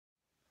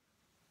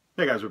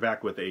Hey guys, we're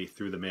back with a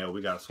Through the Mail.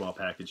 We got a small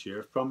package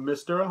here from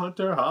Mr.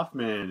 Hunter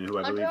Hoffman, who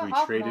I believe we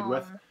traded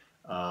with.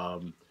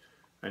 And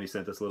he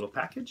sent us a little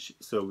package,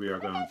 so we are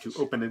going to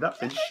open it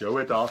up and show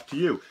it off to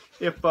you.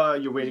 If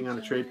you're waiting on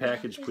the trade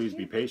package, please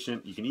be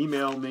patient. You can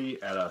email me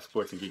at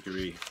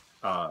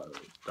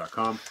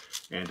sportsandgeekery.com,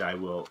 and I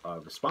will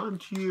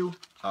respond to you.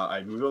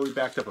 I'm really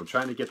backed up. I'm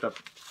trying to get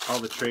all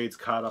the trades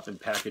caught up and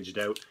packaged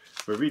out.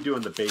 We're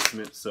redoing the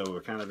basement, so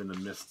we're kind of in the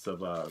midst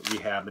of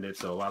rehabbing it,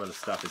 so a lot of the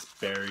stuff is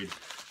buried.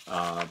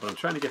 But I'm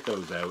trying to get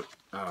those out.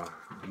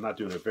 I'm not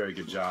doing a very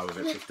good job of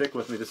it, so stick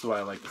with me. This is why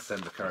I like to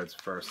send the cards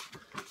first,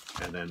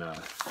 and then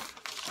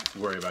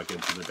worry about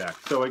getting to the back.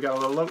 So I got a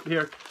little note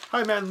here.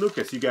 Hi, Matt and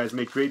Lucas. You guys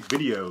make great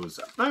videos.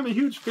 I'm a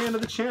huge fan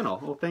of the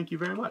channel. Well, thank you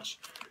very much.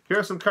 Here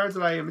are some cards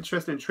that I am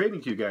interested in trading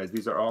to you guys.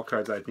 These are all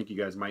cards I think you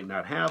guys might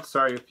not have.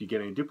 Sorry if you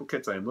get any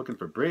duplicates. I am looking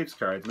for Braves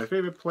cards. My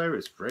favorite player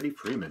is Freddie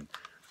Freeman.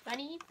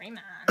 Freddie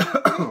Freeman.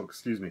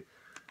 Excuse me.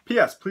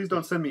 P.S. Please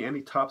don't send me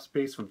any Topps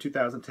base from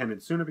 2010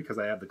 and sooner because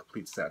I have the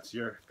complete sets.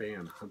 Your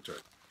fan, Hunter.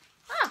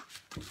 Huh.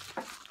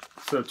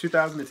 So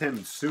 2010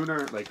 and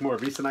sooner, like more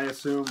recent, I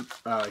assume.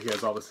 He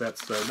has all the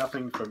sets, so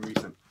nothing from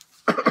recent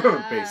base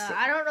set.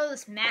 I don't know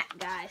this Matt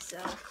guy, so.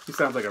 He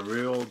sounds like a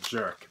real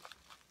jerk.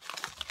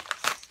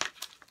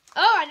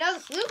 Oh, I know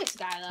this Lucas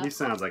guy, though. He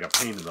sounds like a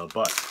pain in the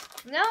butt.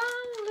 No,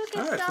 Lucas.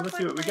 All right, so let's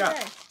see what we got.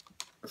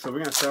 So we're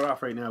going to start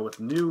off right now with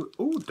new...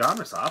 Ooh,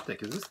 Donruss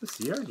Optic. Is this this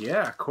year?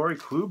 Yeah, Corey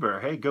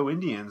Kluber. Hey, go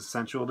Indians.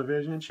 Central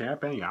Division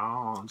champions.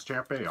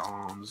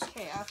 Champions.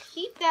 Okay, I'll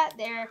keep that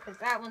there because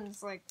that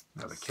one's like...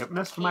 Another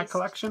Kipnis for my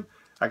collection.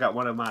 I got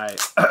one of my...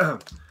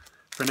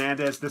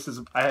 Fernandez.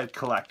 I had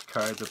collect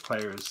cards of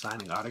players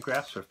signing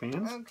autographs for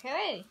fans.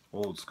 Okay.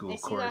 Old school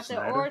Corey Corey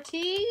Snyder.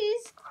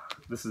 Ortiz.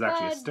 This is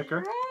actually a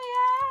sticker.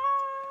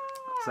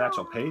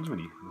 Satchel Paige when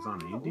he was on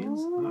the Indians.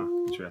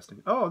 Oh,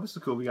 interesting. Oh, this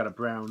is cool. We got a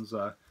Browns...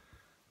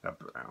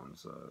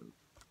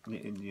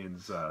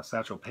 Indians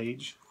Satchel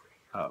Paige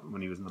when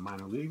he was in the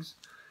minor leagues.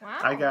 Wow.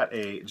 I got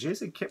a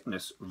Jason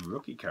Kipnis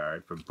rookie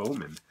card for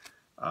Bowman.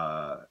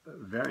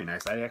 Very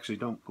nice. I actually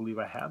don't believe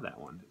I have that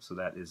one, so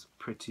that is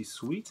pretty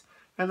sweet.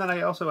 And then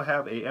I also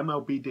have a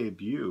MLB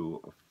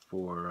debut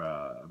for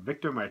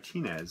Victor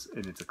Martinez,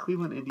 and it's a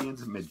Cleveland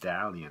Indians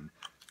medallion.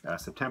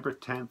 September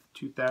 10th,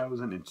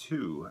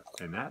 2002,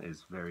 and that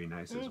is very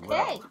nice as well.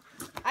 Okay,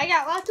 I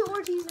got lots of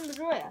Ortiz and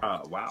Pedroia.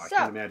 Wow, So, I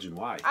can't imagine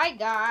why. I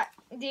got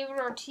David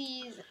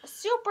Ortiz,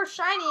 super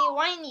shiny,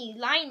 whiny,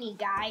 liney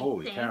guy.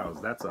 Holy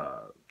cows, that's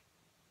a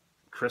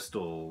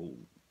crystal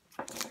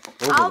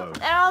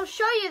overload. I'll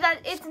show you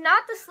that it's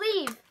not the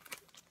sleeve.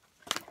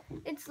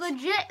 It's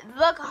legit.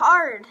 Look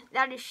hard.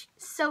 That is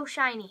so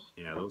shiny.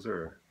 Yeah, those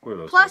are... What are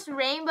those? Plus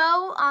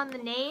rainbow on the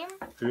name.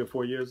 3 or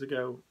 4 years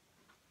ago.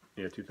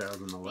 Yeah,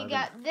 2011. We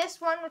got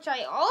this one, which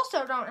I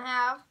also don't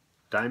have.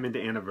 Diamond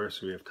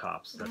Anniversary of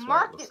Topps. That's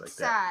Market what it looks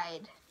like.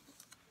 side.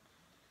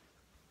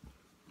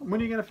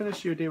 When are you going to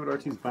finish your David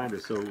Ortiz binder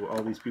so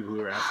all these people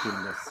who are asking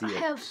to see it?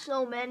 I have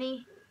so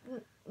many.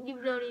 You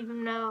don't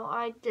even know.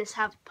 I just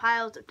have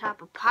piles on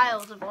top of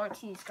piles of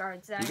Ortiz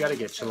cards. You got to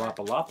get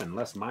Chalapa-Lopin,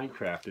 less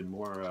Minecraft and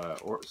more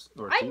Ortiz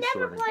I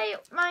never sorting. play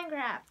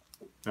Minecraft.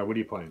 Now, what are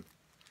you playing?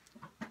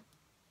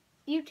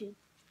 YouTube.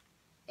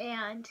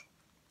 And...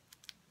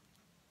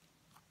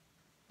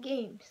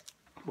 games.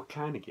 What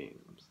kind of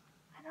games?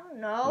 I don't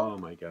know. Oh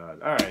my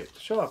god. Alright,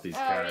 show off these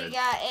cards. We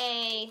got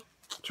a...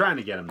 Trying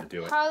to get them to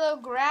do it.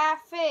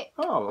 holographic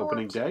Oh,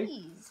 opening Ortiz. day.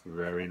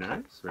 Very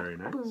nice, very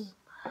nice. Boom.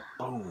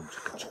 Boom.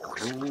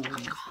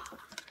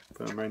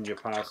 Put them right in your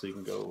pile so you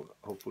can go,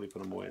 hopefully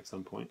put them away at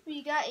some point.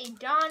 We got a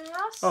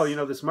Donruss. Oh, you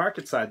know, this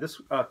market side, this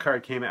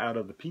card came out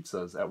of the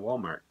pizzas at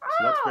Walmart.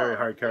 So that's a very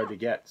hard card to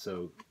get,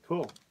 so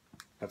cool.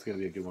 That's going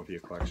to be a good one for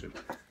your collection.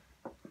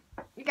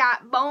 We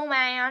got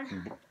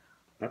Bowman.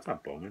 That's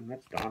not Bowman,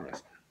 that's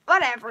Donruss.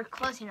 Whatever,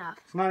 close enough.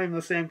 It's not even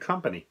the same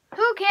company.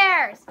 Who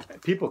cares?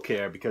 People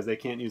care because they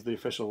can't use the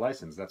official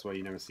license. That's why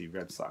you never see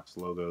Red Sox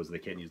logos. They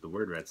can't use the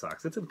word Red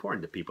Sox. It's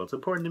important to people. It's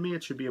important to me.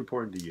 It should be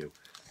important to you.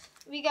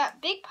 We got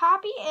Big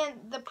Poppy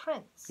and the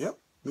Prince. Yep.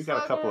 We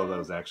got a couple of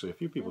those, actually. A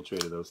few people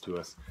traded those to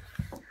us.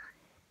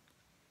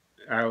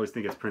 I always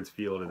think it's Prince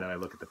Field, and then I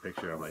look at the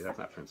picture. I'm like, that's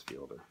not Prince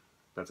Fielder.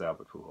 That's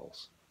Albert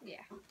Pujols.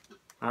 Yeah.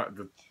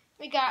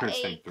 We got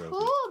Prince a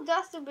cool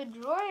Dustin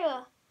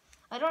Pedroia.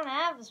 I don't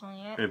have this one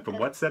yet. And from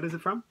what set is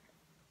it from?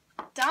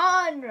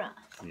 Donruss.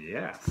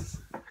 Yes.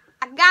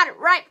 I got it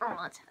right for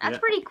once. That's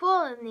pretty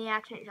cool in the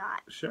action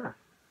shot. Sure.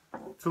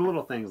 It's the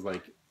little things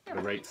like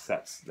the right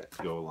sets that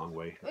go a long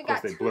way. We of course,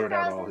 got they blurred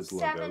out all his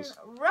logos.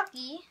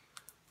 rookie.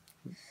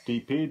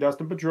 DP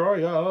Dustin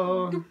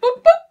Pedroia.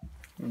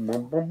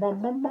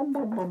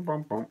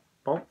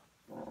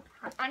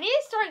 I need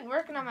to start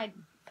working on my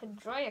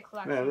Pedroia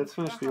collection. Yeah, let's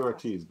finish the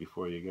Ortiz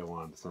before you go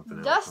on to something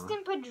else.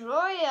 Dustin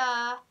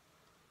Pedroia,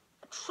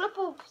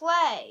 triple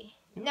play.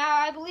 Now,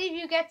 I believe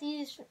you get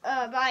these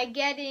by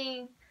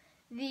getting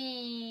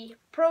the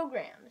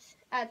programs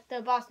at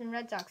the Boston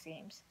Red Sox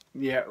games.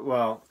 Yeah,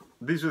 well,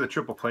 these are the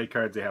triple play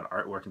cards. They had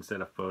artwork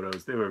instead of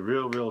photos. They were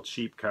real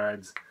cheap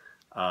cards.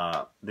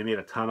 They made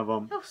a ton of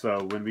them.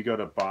 So when we go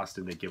to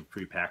Boston, they give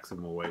free packs of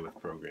them away with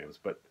programs.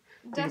 But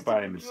you can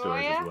buy them in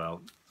stores as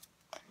well.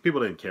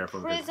 People didn't care for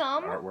them.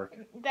 Prism, artwork.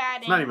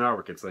 It's not even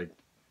artwork. It's like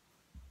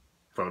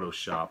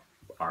Photoshop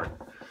art.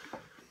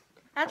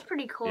 That's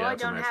pretty cool. Yeah, I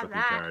don't nice have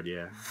that. Card,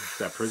 yeah. Is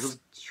that Prism?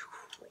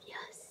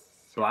 Yes.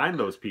 Blind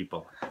those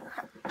people.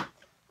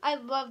 I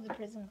love the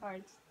Prism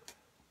cards.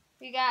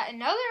 We got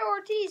another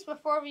Ortiz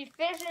before we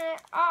finish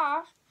it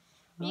off.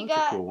 Oh,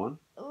 that's a cool one.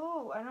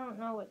 Ooh, I don't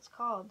know what it's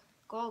called.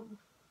 Gold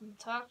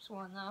Topps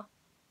one though.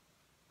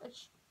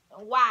 It's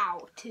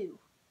wow 2.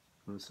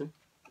 Let's see.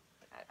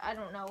 I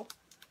don't know.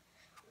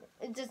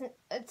 It doesn't.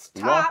 It's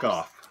Walk Topps.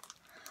 off.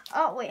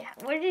 Oh wait,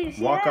 where did you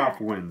see Walk that?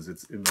 off wins.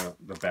 It's in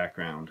the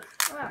background.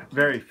 Oh.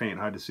 Very faint,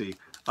 hard to see.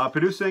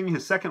 Producing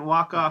his second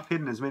walk-off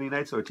hit in as many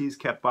nights, Ortiz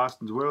kept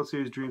Boston's World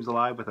Series dreams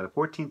alive with a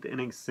 14th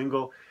inning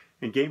single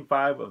in Game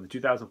 5 of the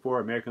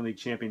 2004 American League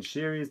Champions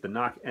Series. The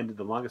knock ended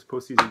the longest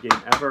postseason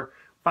game ever,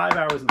 5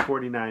 hours and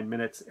 49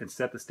 minutes, and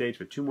set the stage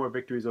for 2 more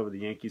victories over the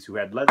Yankees, who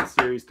had led the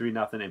series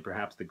 3-0 and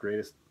perhaps the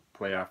greatest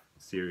playoff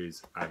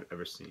series I've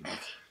ever seen.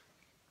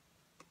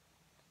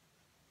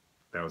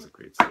 That was a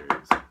great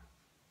series.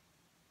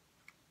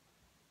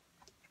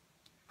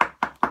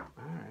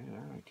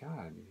 Alright,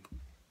 God.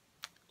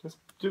 Just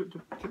give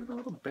it a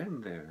little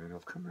bend there and it'll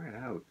come right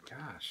out.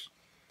 Gosh.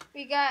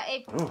 We got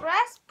a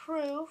press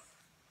proof,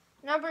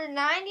 number 39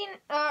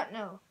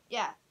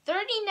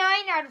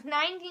 out of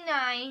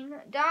 99,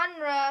 Don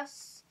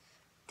Russ,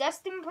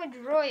 Dustin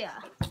Pedroia.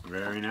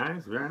 Very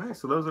nice, very nice.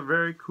 So those are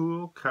very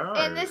cool cards.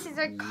 And this is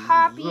a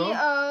copy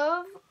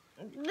of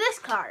this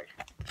card.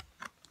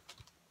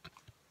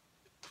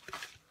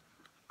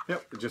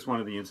 Yep, just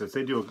one of the inserts.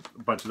 They do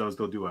a bunch of those.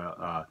 They'll do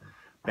a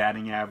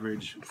batting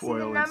average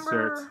foil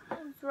inserts.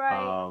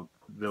 Right.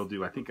 They'll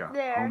do, I think, a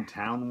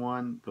hometown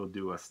one. They'll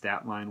do a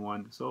stat line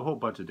one. So a whole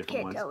bunch of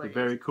different ones. They're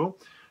very cool.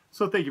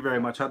 So thank you very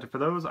much, Hunter, for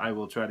those. I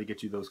will try to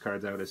get you those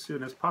cards out as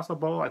soon as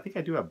possible. I think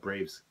I do have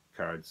Braves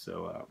cards,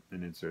 so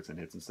and inserts and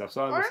hits and stuff.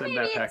 So I will send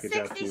that package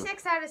out to you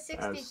 66 out of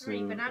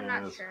 63, but I'm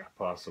not sure.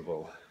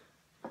 Possible.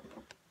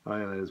 Oh,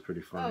 yeah, that is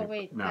pretty funny. Oh,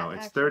 wait. No,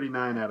 it's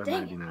 39 out of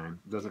 99.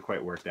 It doesn't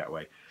quite work that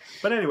way.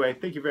 But anyway,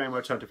 thank you very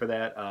much, Hunter, for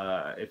that.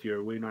 If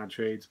you're waiting on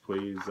trades,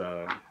 please,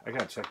 I got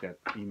to check that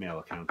email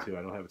account, too.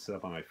 I don't have it set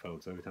up on my phone,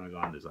 so every time I go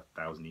on, there's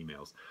 1,000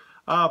 emails.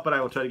 But I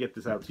will try to get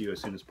this out to you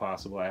as soon as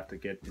possible. I have to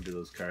get into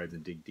those cards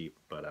and dig deep,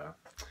 but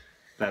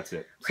that's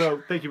it.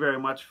 So thank you very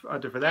much,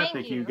 Hunter, for that.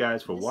 Thank you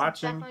guys for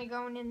watching. Definitely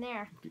going in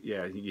there.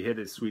 Yeah, you hit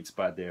his sweet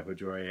spot there,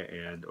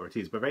 Pedroia and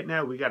Ortiz. But right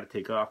now, we got to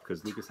take off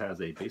because Lucas has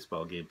a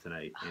baseball game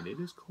tonight, and it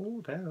is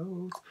cold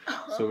out.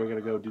 So we're going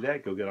to go do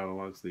that, go get on a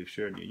long-sleeve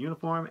shirt and your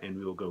uniform, and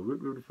we will go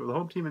root for the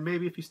home team. And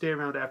maybe if you stay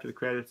around after the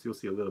credits, you'll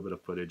see a little bit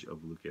of footage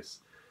of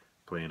Lucas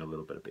playing a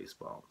little bit of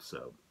baseball.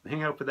 So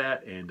hang out for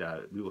that, and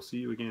we will see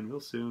you again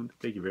real soon.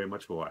 Thank you very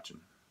much for watching.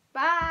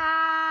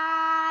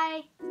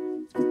 Bye!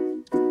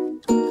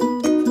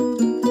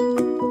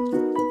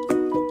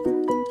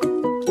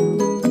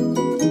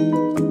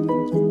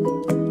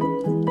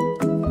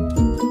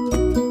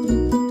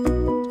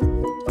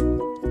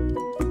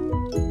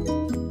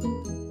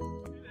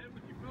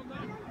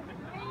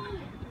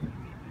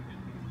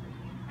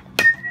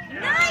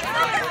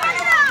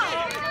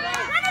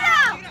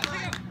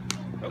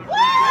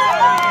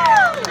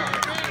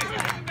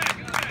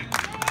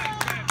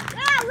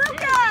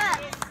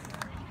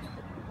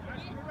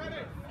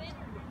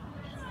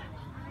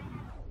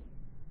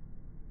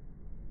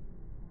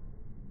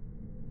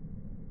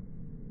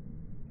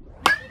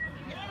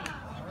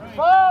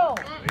 Whoa!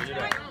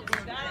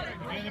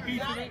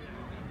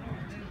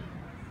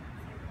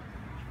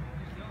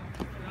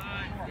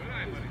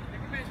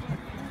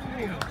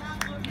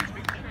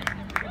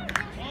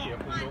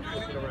 Careful, don't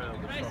flip it around.